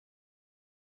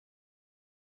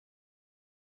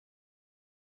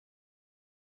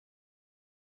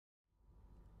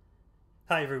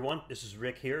Hi everyone, this is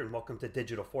Rick here and welcome to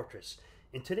Digital Fortress.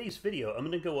 In today's video, I'm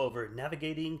going to go over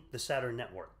navigating the Saturn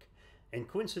Network. And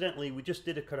coincidentally, we just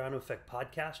did a Cardano Effect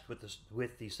podcast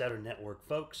with the Saturn Network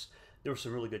folks. There were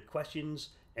some really good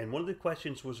questions, and one of the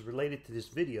questions was related to this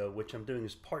video, which I'm doing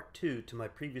as part 2 to my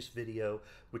previous video,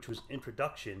 which was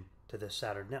Introduction to the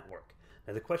Saturn Network.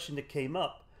 Now the question that came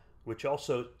up, which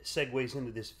also segues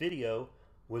into this video,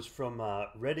 was from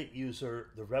Reddit user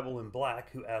The Rebel in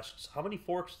Black, who asks, how many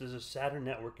forks does the Saturn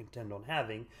Network intend on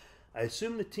having? I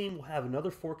assume the team will have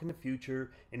another fork in the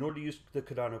future in order to use the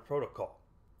Cardano protocol.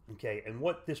 Okay, and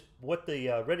what the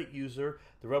Reddit user,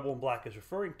 The Rebel in Black, is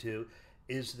referring to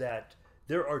is that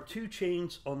there are two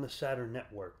chains on the Saturn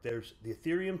Network. There's the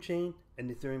Ethereum chain and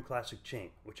the Ethereum Classic chain,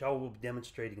 which I will be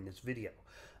demonstrating in this video.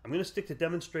 I'm going to stick to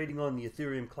demonstrating on the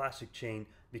Ethereum Classic chain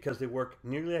because they work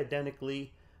nearly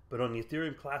identically. But on the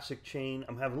Ethereum Classic chain,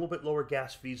 I'm having a little bit lower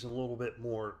gas fees and a little bit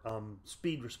more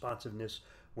speed responsiveness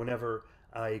whenever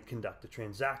I conduct the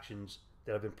transactions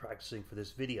that I've been practicing for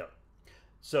this video.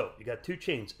 So you got two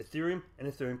chains, Ethereum and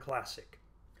Ethereum Classic.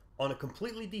 On a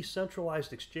completely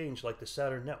decentralized exchange like the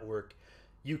Saturn Network,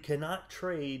 you cannot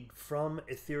trade from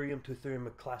Ethereum to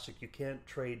Ethereum Classic. You can't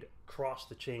trade across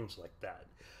the chains like that.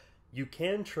 You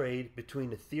can trade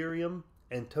between Ethereum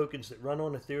and tokens that run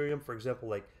on Ethereum, for example,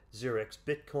 like 0x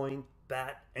Bitcoin,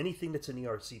 BAT, anything that's an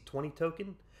ERC20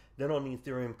 token. Then on the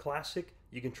Ethereum Classic,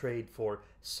 you can trade for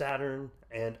Saturn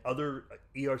and other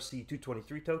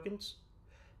ERC223 tokens.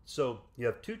 So you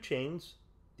have two chains,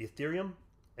 the Ethereum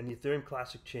and the Ethereum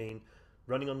Classic chain,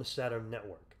 running on the Saturn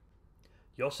Network.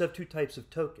 You also have two types of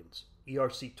tokens,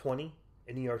 ERC20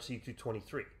 and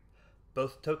ERC223.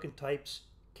 Both token types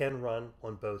can run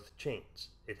on both chains.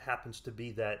 It happens to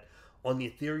be that on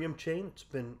the Ethereum chain, it's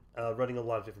been running a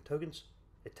lot of different tokens.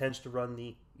 It tends to run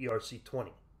the ERC20.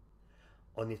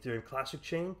 On the Ethereum Classic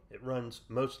chain, it runs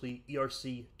mostly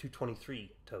ERC223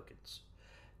 tokens.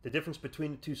 The difference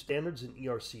between the two standards in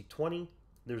ERC20,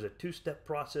 there's a two-step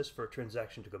process for a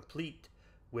transaction to complete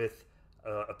with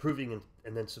approving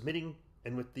and then submitting.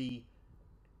 And with the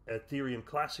Ethereum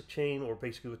Classic chain, or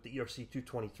basically with the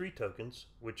ERC223 tokens,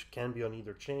 which can be on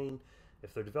either chain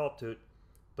if they're developed to it,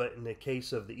 but in the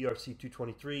case of the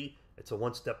ERC223, it's a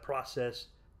one-step process,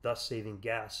 thus saving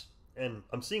gas. And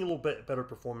I'm seeing a little bit better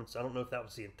performance. I don't know if that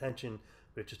was the intention,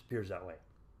 but it just appears that way.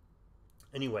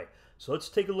 Anyway, so let's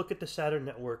take a look at the Saturn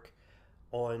Network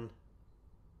on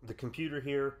the computer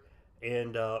here.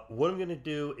 And what I'm going to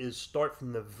do is start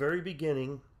from the very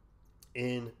beginning.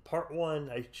 In part 1,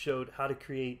 I showed how to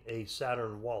create a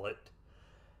Saturn Wallet.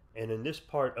 And in this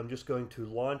part, I'm just going to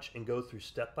launch and go through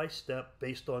step by step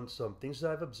based on some things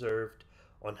that I've observed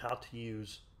on how to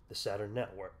use the Saturn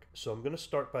Network. So I'm going to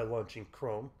start by launching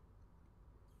Chrome.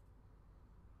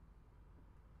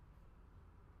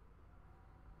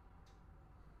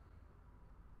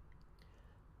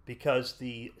 Because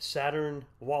the Saturn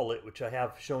Wallet, which I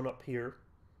have shown up here,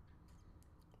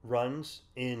 runs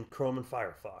in Chrome and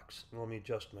Firefox. Let me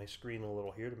adjust my screen a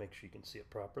little here to make sure you can see it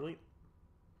properly.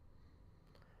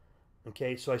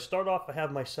 Okay, so I start off, I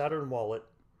have my Saturn Wallet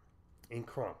in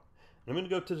Chrome. And I'm going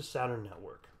to go to the Saturn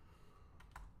Network.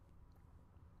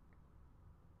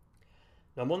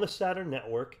 Now I'm on the Saturn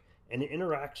Network and it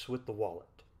interacts with the wallet.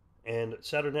 And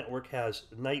Saturn Network has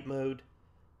night mode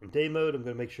and day mode. I'm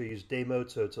going to make sure I use day mode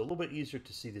so it's a little bit easier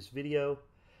to see this video.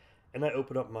 And I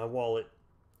open up my wallet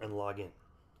and log in.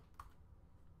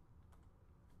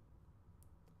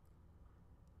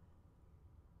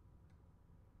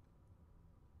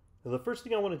 Now the first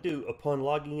thing I want to do upon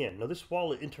logging in, now this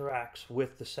wallet interacts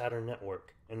with the Saturn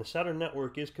Network, and the Saturn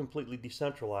Network is completely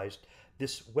decentralized.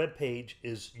 This web page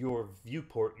is your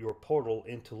viewport, your portal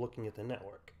into looking at the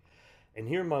network. And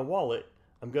here in my wallet,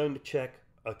 I'm going to check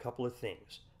a couple of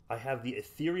things. I have the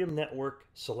Ethereum network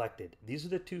selected. These are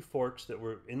the two forks that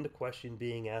were in the question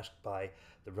being asked by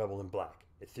the Rebel in Black,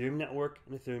 Ethereum network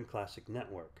and Ethereum Classic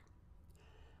network.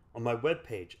 On my web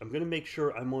page, I'm going to make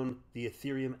sure I'm on the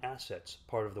Ethereum assets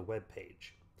part of the web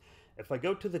page. If I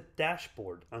go to the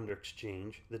dashboard under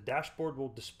Exchange, the dashboard will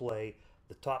display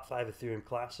the top 5 Ethereum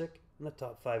Classic and the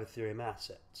top 5 Ethereum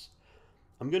assets.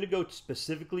 I'm going to go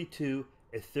specifically to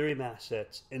Ethereum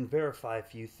assets and verify a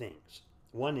few things.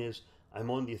 One is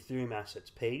I'm on the Ethereum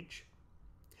assets page.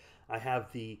 I have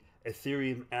the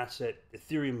Ethereum asset,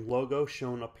 Ethereum logo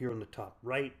shown up here on the top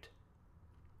right.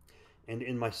 And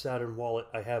in my Saturn Wallet,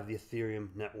 I have the Ethereum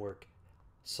network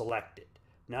selected.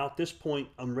 Now at this point,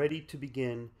 I'm ready to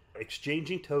begin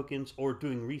exchanging tokens or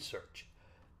doing research.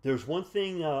 There's one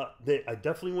thing that I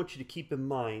definitely want you to keep in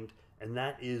mind, and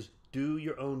that is do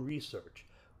your own research.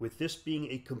 With this being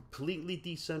a completely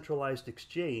decentralized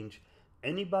exchange,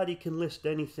 anybody can list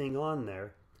anything on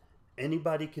there.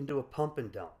 Anybody can do a pump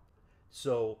and dump.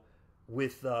 So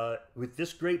with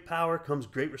this great power comes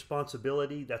great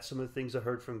responsibility. That's some of the things I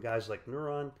heard from guys like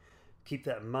Neuron. Keep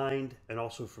that in mind, and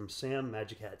also from Sam,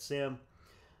 Magic Hat Sam.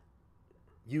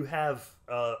 You have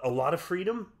a lot of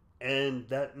freedom, and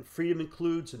that freedom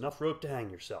includes enough rope to hang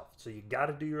yourself. So you got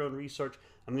to do your own research.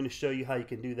 I'm going to show you how you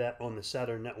can do that on the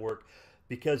Saturn Network,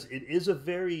 because it is a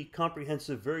very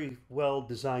comprehensive, very well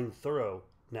designed, thorough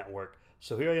network.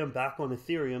 So here I am back on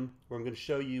Ethereum, where I'm going to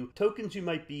show you tokens you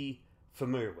might be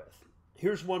familiar with.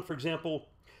 Here's one, for example,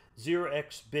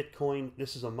 0x Bitcoin.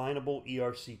 This is a mineable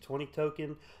ERC20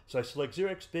 token. So I select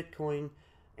 0x Bitcoin,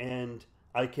 and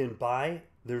I can buy.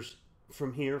 There's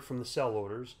from here, from the sell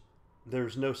orders.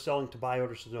 There's no selling to buy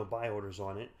orders, so no buy orders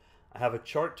on it. I have a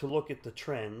chart to look at the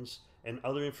trends and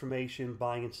other information,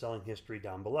 buying and selling history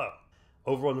down below.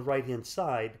 Over on the right hand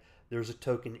side, there's a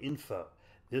token info.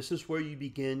 This is where you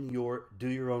begin your do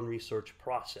your own research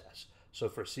process. So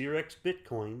for 0x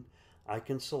Bitcoin, I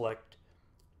can select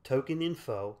token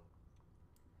info,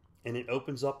 and it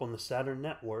opens up on the Saturn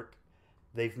Network.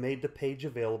 They've made the page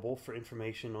available for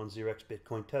information on 0x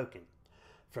Bitcoin token.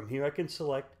 From here I can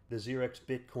select the 0x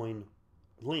Bitcoin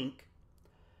link,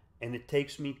 and it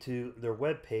takes me to their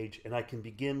web page, and I can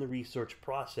begin the research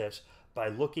process by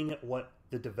looking at what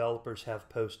the developers have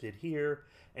posted here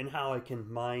and how I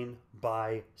can mine,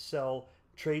 buy, sell,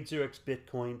 trade 0x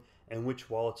Bitcoin, and which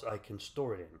wallets I can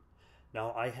store it in.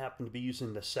 Now I happen to be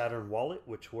using the Saturn Wallet,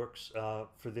 which works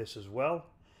for this as well.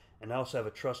 And I also have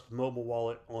a Trust mobile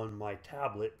wallet on my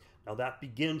tablet. Now that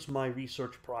begins my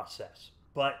research process.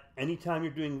 But anytime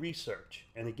you're doing research,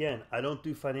 and again, I don't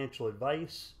do financial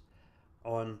advice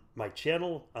on my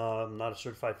channel. I'm not a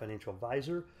certified financial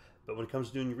advisor, but when it comes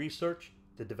to doing research,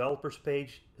 the developers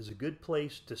page is a good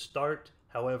place to start.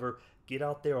 However, get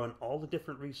out there on all the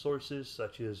different resources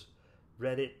such as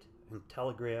Reddit and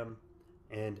Telegram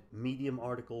and Medium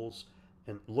articles,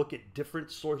 and look at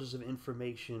different sources of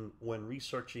information when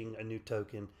researching a new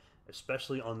token,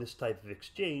 especially on this type of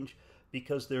exchange,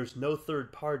 because there's no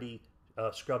third party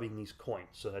scrubbing these coins.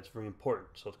 So that's very important.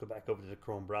 So let's go back over to the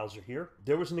Chrome browser here.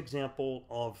 There was an example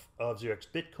of 0x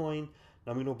Bitcoin.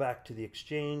 Now I'm going to go back to the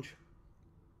exchange,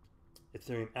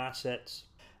 Ethereum assets,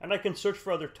 and I can search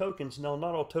for other tokens. Now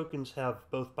not all tokens have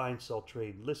both buy and sell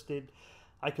trade listed.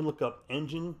 I can look up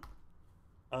Engine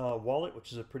Wallet,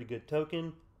 which is a pretty good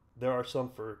token. There are some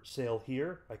for sale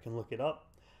here. I can look it up.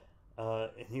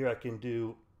 And here I can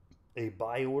do a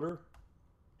buy order.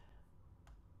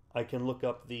 I can look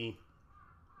up the,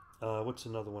 what's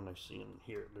another one I see in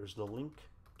here? There's the Link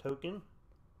token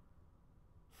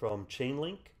from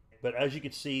Chainlink. But as you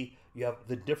can see, you have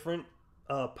the different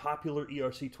popular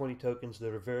ERC20 tokens that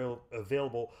are very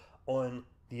available on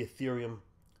the Ethereum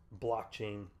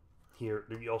blockchain here.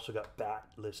 You also got BAT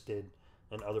listed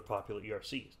and other popular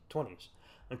ERC20s.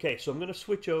 Okay, so I'm going to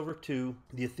switch over to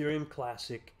the Ethereum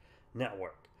Classic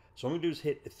network. So what I'm going to do is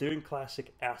hit Ethereum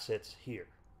Classic Assets here.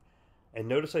 And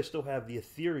notice I still have the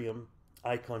Ethereum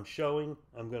icon showing.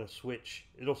 I'm going to switch,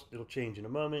 it'll change in a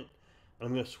moment. And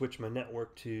I'm going to switch my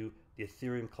network to the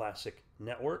Ethereum Classic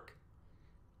network.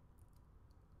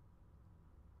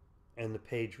 And the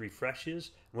page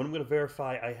refreshes. When I'm going to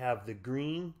verify, I have the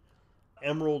green,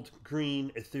 emerald green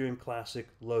Ethereum Classic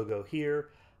logo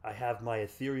here. I have my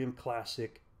Ethereum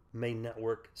Classic main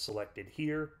network selected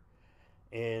here,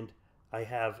 and I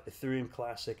have Ethereum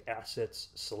Classic assets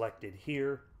selected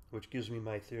here, which gives me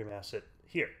my Ethereum asset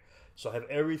here. So I have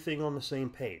everything on the same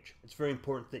page. It's very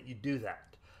important that you do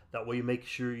that. That way you make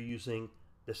sure you're using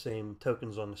the same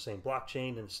tokens on the same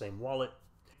blockchain and the same wallet.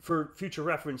 For future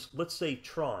reference, let's say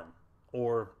Tron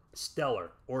or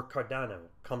Stellar or Cardano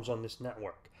comes on this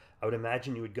network. I would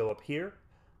imagine you would go up here,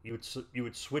 you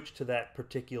would switch to that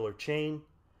particular chain,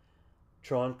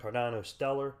 Tron, Cardano,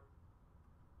 Stellar,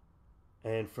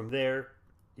 and from there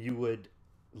you would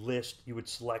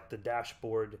select the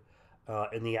dashboard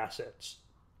and the assets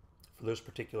for those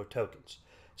particular tokens.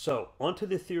 So onto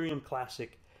the Ethereum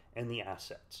Classic and the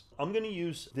assets. I'm going to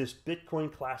use this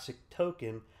Bitcoin Classic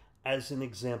token as an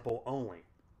example only.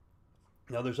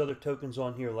 Now there's other tokens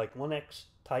on here like 1x,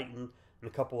 Titan, and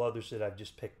a couple others that I've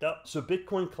just picked up. So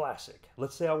Bitcoin Classic,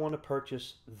 let's say I want to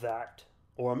purchase that,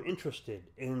 or I'm interested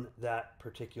in that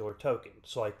particular token.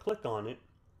 So I click on it,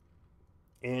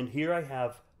 and here I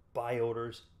have buy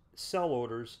orders, sell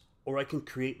orders, or I can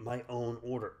create my own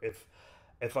order.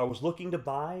 If I was looking to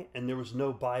buy and there was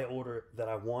no buy order that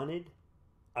I wanted,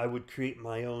 I would create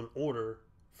my own order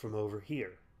from over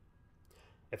here.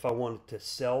 If I wanted to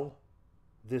sell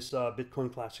this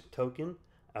Bitcoin Classic token,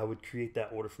 I would create that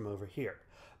order from over here.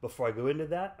 Before I go into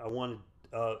that, I want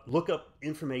look up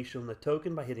information on the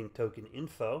token by hitting token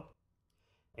info,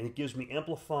 and it gives me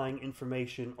amplifying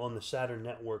information on the Saturn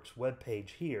Network's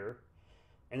webpage here,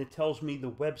 and it tells me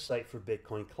the website for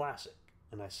Bitcoin Classic,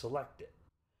 and I select it.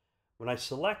 When I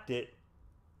select it,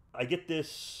 I get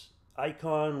this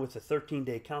icon with a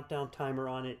 13-day countdown timer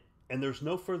on it, and there's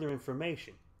no further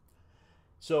information.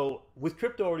 So with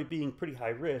crypto already being pretty high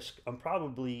risk, I'm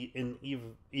probably in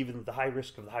even the high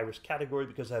risk of the high risk category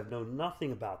because I've known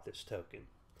nothing about this token.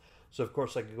 So of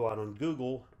course I could go out on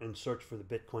Google and search for the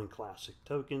Bitcoin Classic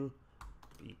token,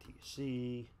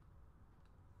 BTC,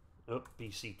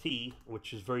 BCT,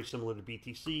 which is very similar to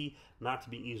BTC, not to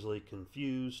be easily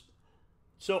confused.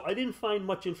 So I didn't find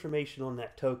much information on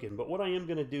that token, but what I am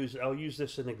going to do is I'll use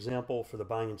this as an example for the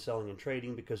buying and selling and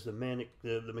trading because the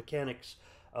mechanics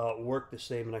work the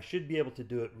same, and I should be able to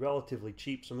do it relatively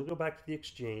cheap. So I'm going to go back to the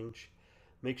exchange,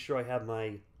 make sure I have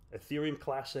my Ethereum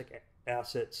Classic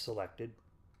asset selected,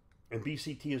 and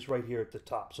BCT is right here at the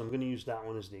top. So I'm going to use that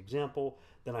one as the example.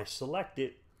 Then I select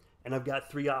it, and I've got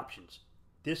three options.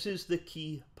 This is the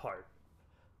key part.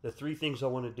 The three things I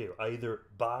want to do. I either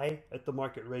buy at the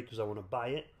market rate because I want to buy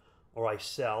it, or I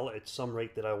sell at some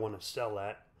rate that I want to sell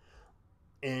at,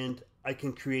 and I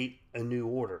can create a new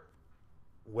order,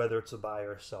 whether it's a buy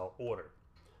or a sell order.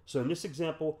 So in this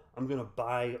example, I'm going to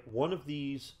buy one of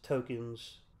these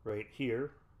tokens right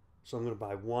here. So I'm going to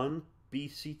buy one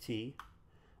BCT,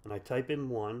 and I type in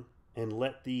 1 and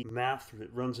let the math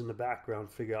that runs in the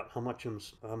background figure out how much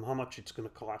it's going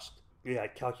to cost. Yeah,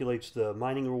 it calculates the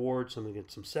mining reward, so I'm going to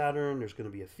get some Saturn, there's going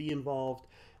to be a fee involved,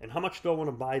 and how much do I want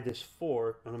to buy this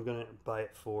for? And I'm going to buy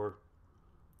it for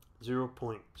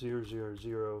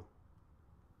 0.00042,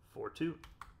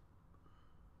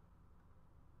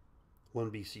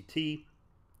 1 BCT.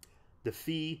 The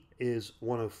fee is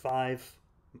 105,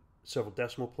 several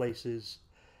decimal places.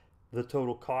 The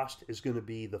total cost is going to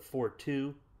be the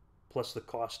 42 plus the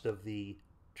cost of the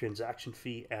transaction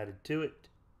fee added to it.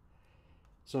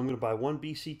 So I'm going to buy 1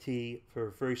 BCT for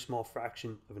a very small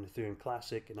fraction of an Ethereum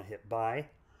Classic, and I hit buy.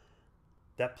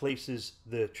 That places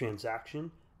the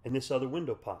transaction, and this other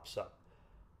window pops up.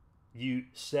 You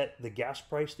set the gas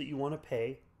price that you want to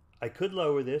pay. I could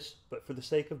lower this, but for the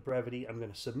sake of brevity, I'm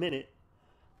going to submit it,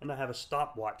 and I have a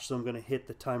stopwatch, so I'm going to hit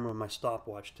the timer on my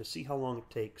stopwatch to see how long it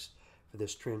takes for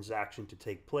this transaction to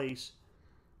take place,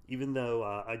 even though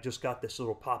I just got this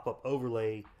little pop-up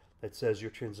overlay that says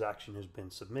your transaction has been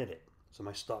submitted. So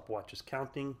my stopwatch is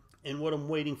counting, and what I'm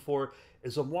waiting for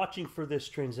is I'm watching for this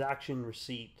transaction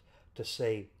receipt to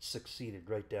say succeeded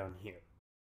right down here.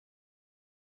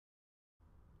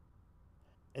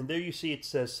 And there you see it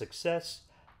says success.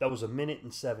 That was 1 minute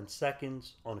and 7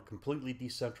 seconds on a completely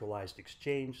decentralized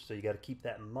exchange, so you got to keep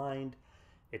that in mind.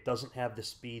 It doesn't have the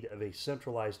speed of a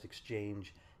centralized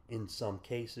exchange in some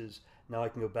cases. Now I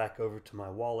can go back over to my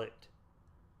wallet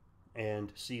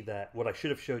and see that what I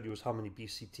should have showed you was how many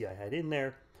BCT I had in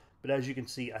there. But as you can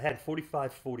see, I had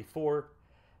 4544.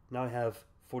 Now I have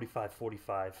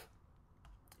 4545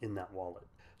 in that wallet.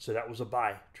 So that was a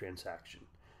buy transaction.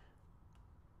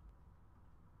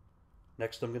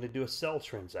 Next, I'm going to do a sell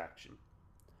transaction.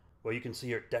 Well, you can see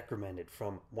here it decremented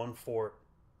from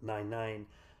 1499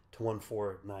 to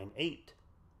 1498.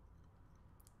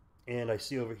 And I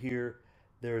see over here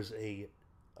there's a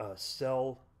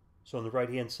sell. So on the right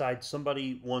hand side,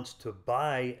 somebody wants to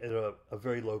buy at a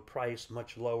very low price,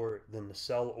 much lower than the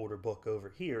sell order book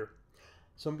over here.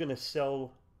 So I'm going to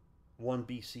sell 1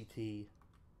 BCT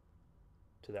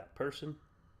to that person.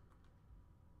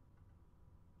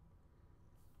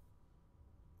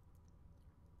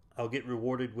 I'll get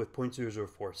rewarded with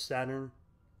 0.004 Saturn.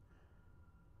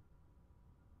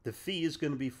 The fee is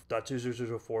going to be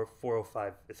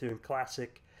 0.004 Ethereum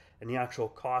Classic, and the actual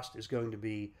cost is going to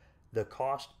be the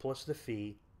cost plus the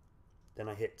fee. Then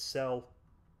I hit sell.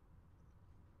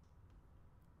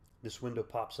 This window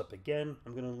pops up again.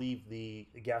 I'm going to leave the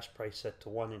gas price set to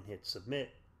 1 and hit submit.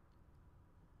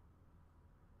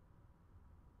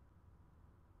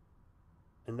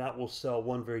 And that will sell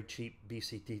 1 very cheap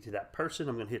BCT to that person.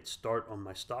 I'm going to hit start on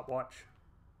my stopwatch.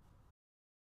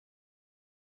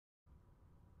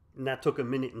 And that took 1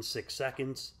 minute and 6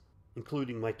 seconds,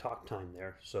 including my talk time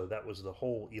there. So that was the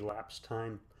whole elapsed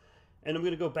time. And I'm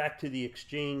going to go back to the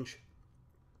exchange,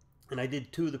 and I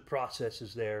did 2 of the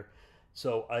processes there.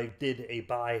 So I did a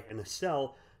buy and a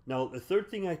sell. Now the third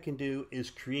thing I can do is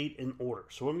create an order.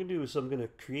 So what I'm going to do is I'm going to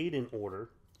create an order,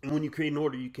 and when you create an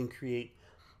order, you can create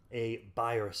a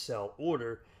buy or a sell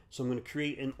order. So I'm going to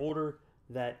create an order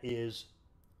that is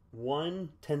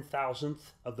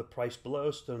 1/10,000th of the price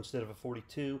below. So instead of a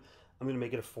 42, I'm going to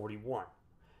make it a 41.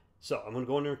 So I'm going to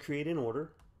go in there and create an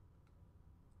order.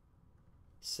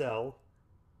 sell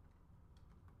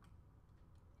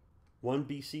 1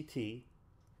 BCT,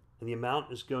 and the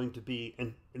amount is going to be,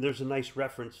 and there's a nice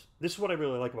reference. This is what I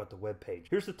really like about the web page.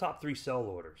 Here's the top 3 sell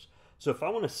orders. So if I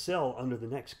want to sell under the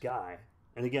next guy,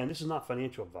 and again, this is not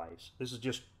financial advice, this is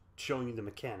just showing you the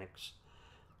mechanics.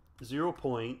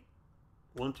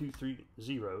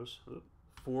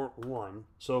 0.123041.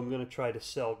 So I'm going to try to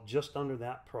sell just under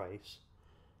that price.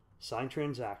 Sign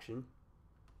transaction,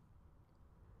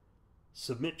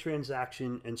 submit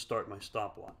transaction, and start my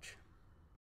stopwatch.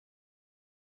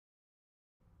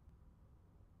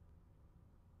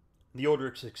 The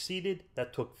order succeeded.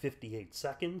 That took 58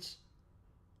 seconds.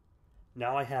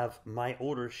 Now I have my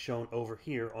orders shown over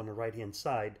here on the right hand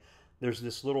side. There's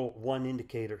this little 1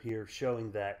 indicator here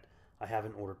showing that I have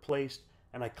an order placed,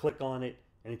 and I click on it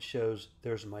and it shows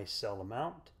there's my sell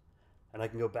amount. And I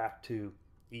can go back to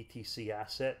ETC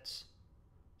assets,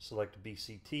 select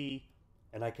BCT,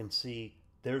 and I can see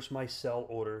there's my sell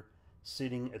order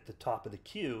sitting at the top of the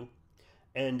queue.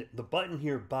 And the button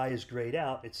here, buy is grayed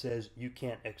out. It says you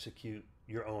can't execute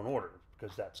your own order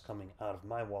because that's coming out of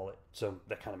my wallet. So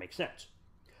that kind of makes sense.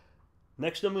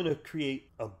 Next, I'm going to create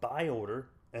a buy order,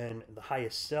 and the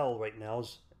highest sell right now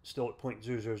is still at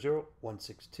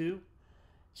 0.000162.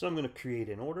 So I'm going to create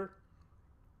an order,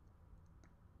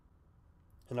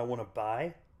 and I want to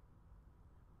buy,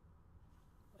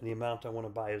 and the amount I want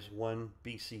to buy is 1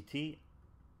 BCT,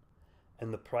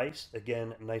 and the price,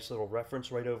 again, a nice little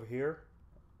reference right over here,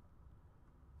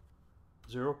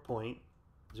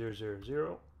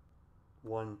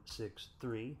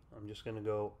 0.000163. I'm just going to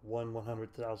go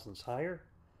 1/100,000ths higher,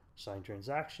 sign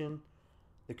transaction,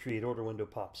 the create order window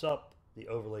pops up, the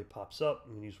overlay pops up,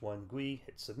 I'm going to use 1 GUI,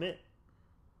 hit submit,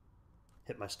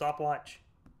 hit my stopwatch,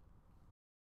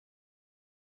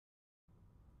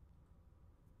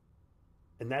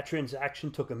 and that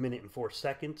transaction took 1 minute and 4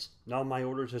 seconds. Now my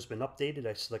orders has been updated.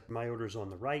 I select my orders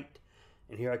on the right,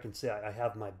 and here I can say I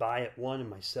have my buy at 1 and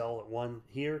my sell at 1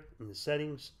 here in the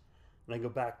settings. And I go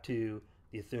back to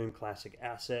the Ethereum Classic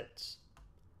assets,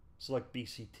 select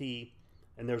BCT,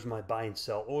 and there's my buy and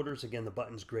sell orders. Again, the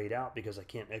button's grayed out because I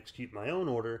can't execute my own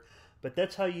order, but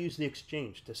that's how you use the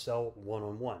exchange to sell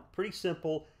one-on-one. Pretty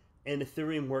simple, and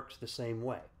Ethereum works the same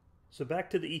way. So back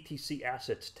to the ETC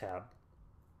assets tab.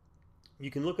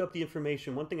 You can look up the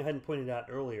information. One thing I hadn't pointed out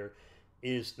earlier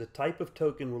is the type of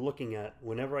token we're looking at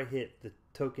whenever I hit the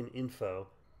token info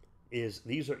is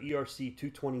these are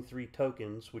ERC-223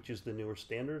 tokens, which is the newer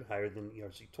standard, higher than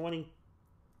ERC-20.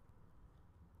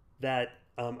 That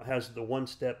has the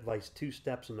 1-step vice 2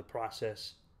 steps in the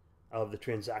process of the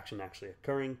transaction actually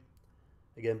occurring.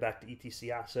 Again, back to ETC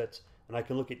assets, and I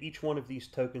can look at each one of these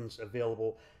tokens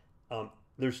available.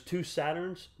 There's 2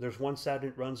 Saturns. There's one Saturn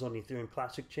that runs on the Ethereum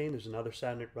Classic chain. There's another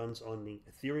Saturn that runs on the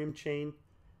Ethereum chain.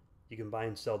 You can buy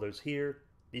and sell those here.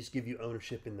 These give you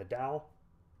ownership in the DAO.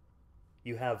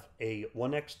 You have a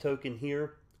 1x token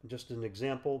here. Just an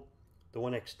example, the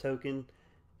 1x token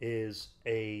is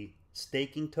a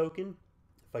staking token.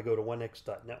 If I go to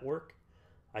 1x.network,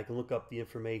 I can look up the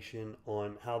information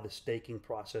on how the staking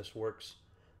process works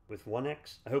with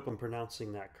 1x. I hope I'm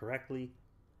pronouncing that correctly.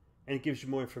 And it gives you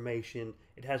more information.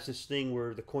 It has this thing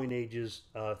where the coin ages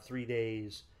 3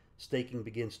 days, staking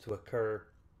begins to occur,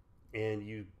 and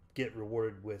you get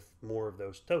rewarded with more of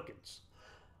those tokens.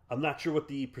 I'm not sure what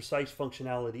the precise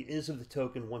functionality is of the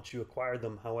token once you acquire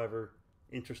them. However,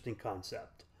 interesting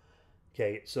concept.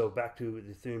 Okay, so back to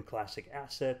the Ethereum Classic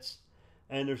assets.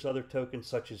 And there's other tokens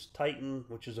such as Titan,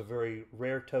 which is a very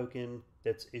rare token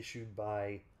that's issued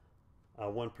by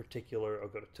one particular, I'll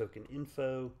go to token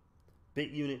info,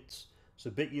 BitUnits. So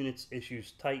BitUnits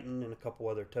issues Titan and a couple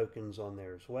other tokens on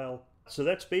there as well. So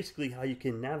that's basically how you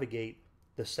can navigate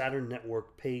the Saturn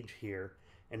Network page here.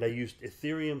 And I used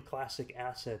Ethereum Classic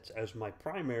assets as my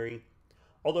primary.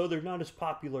 Although they're not as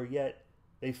popular yet,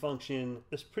 they function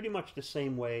pretty much the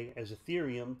same way as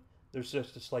Ethereum. There's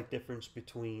just a slight difference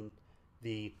between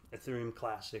the Ethereum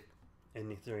Classic and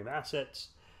the Ethereum assets.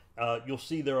 You'll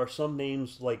see there are some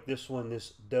names like this one,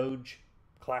 this Doge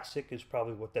Classic is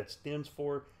probably what that stands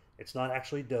for. It's not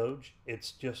actually Doge.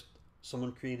 It's just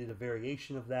someone created a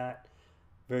variation of that,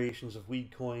 variations of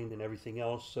Weedcoin and everything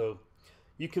else. So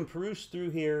you can peruse through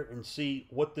here and see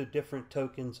what the different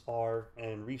tokens are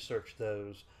and research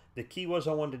those. The key was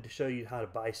I wanted to show you how to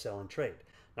buy, sell, and trade.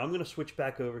 Now I'm going to switch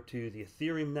back over to the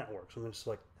Ethereum network. So I'm going to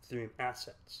select Ethereum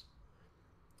assets.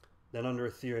 Then under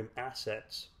Ethereum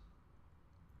assets,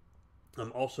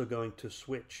 I'm also going to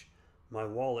switch my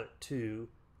wallet to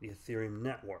the Ethereum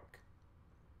network.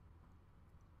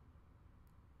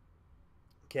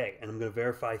 Okay, and I'm going to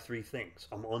verify 3 things.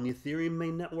 I'm on the Ethereum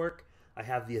main network. I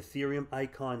have the Ethereum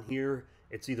icon here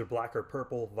It's either black or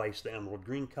purple, vice the emerald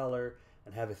green color,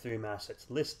 and have Ethereum assets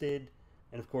listed.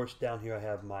 And of course, down here I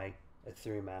have my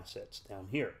Ethereum assets down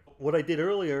here. What I did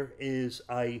earlier is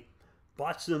I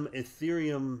bought some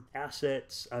Ethereum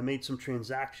assets. I made some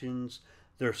transactions.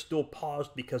 They're still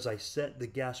paused because I set the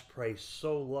gas price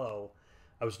so low.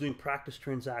 I was doing practice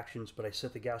transactions, but I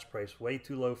set the gas price way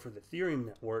too low for the Ethereum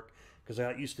network because I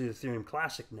got used to the Ethereum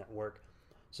Classic network.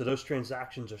 So those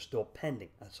transactions are still pending.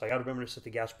 So I got to remember to set the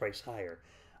gas price higher.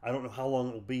 I don't know how long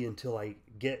it will be until I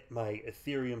get my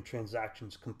Ethereum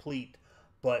transactions complete,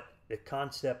 but the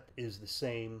concept is the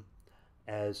same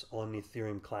as on the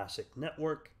Ethereum Classic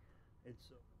network.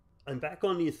 I'm back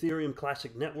on the Ethereum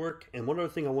Classic network, and one other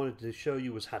thing I wanted to show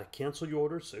you was how to cancel your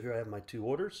orders. So here I have my 2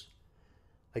 orders.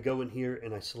 I go in here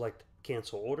and I select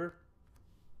cancel order.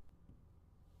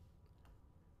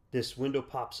 This window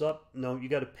pops up. No, you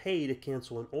got to pay to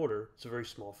cancel an order. It's a very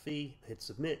small fee. Hit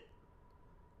submit.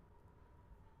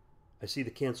 I see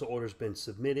the cancel order's been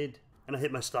submitted, and I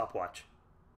hit my stopwatch.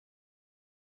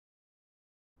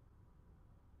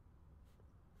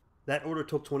 That order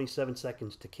took 27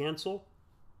 seconds to cancel.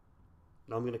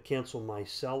 Now I'm going to cancel my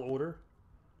sell order.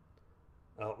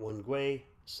 Out one way,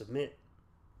 submit.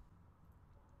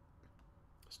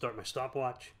 Start my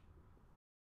stopwatch.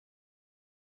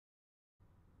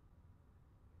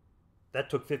 That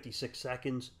took 56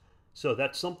 seconds. So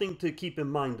that's something to keep in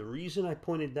mind. The reason I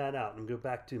pointed that out, and go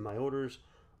back to my orders,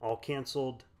 all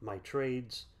canceled, my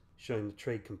trades, showing the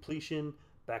trade completion,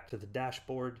 back to the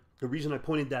dashboard. The reason I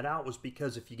pointed that out was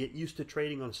because if you get used to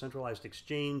trading on a centralized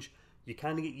exchange, you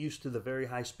kind of get used to the very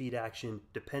high speed action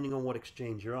depending on what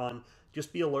exchange you're on.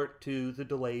 Just be alert to the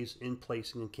delays in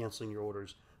placing and canceling your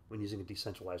orders when using a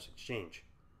decentralized exchange.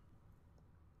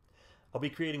 I'll be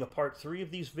creating a part 3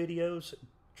 of these videos,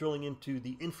 drilling into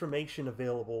the information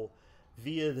available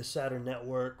via the Saturn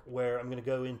Network, where I'm going to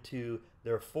go into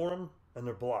their forum and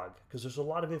their blog, because there's a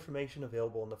lot of information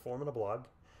available on the forum and the blog,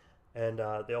 and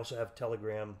they also have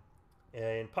Telegram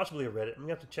and possibly a Reddit. I'm going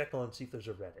to have to check on and see if there's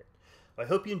a Reddit. I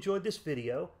hope you enjoyed this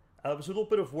video. It was a little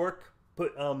bit of work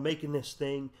making this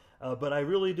thing, but I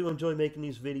really do enjoy making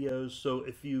these videos. So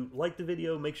if you like the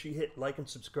video, make sure you hit like and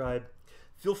subscribe.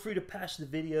 Feel free to pass the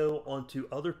video on to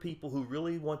other people who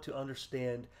really want to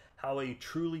understand how a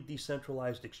truly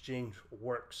decentralized exchange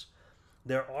works.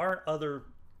 There are other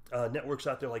networks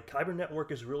out there, like Kyber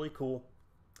Network is really cool.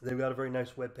 They've got a very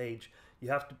nice web page. You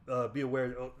have to be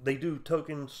aware they do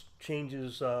tokens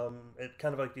changes at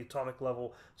kind of like the atomic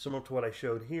level, similar to what I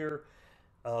showed here.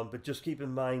 But just keep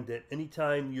in mind that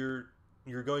anytime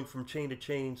you're going from chain to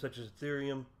chain, such as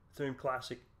Ethereum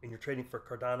Classic, and you're trading for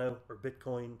Cardano or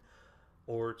Bitcoin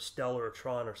or Stellar or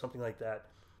Tron or something like that,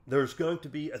 there's going to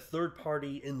be a third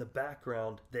party in the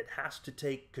background that has to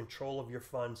take control of your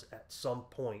funds at some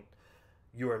point.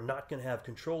 You are not going to have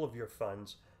control of your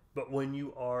funds, but when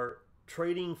you are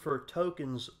trading for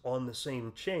tokens on the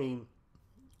same chain,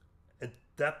 at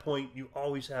that point you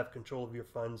always have control of your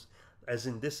funds, as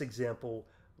in this example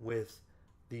with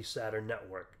the Saturn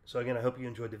Network. So again, I hope you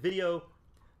enjoyed the video.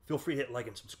 Feel free to hit like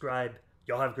and subscribe.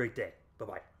 Y'all have a great day.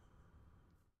 Bye-bye.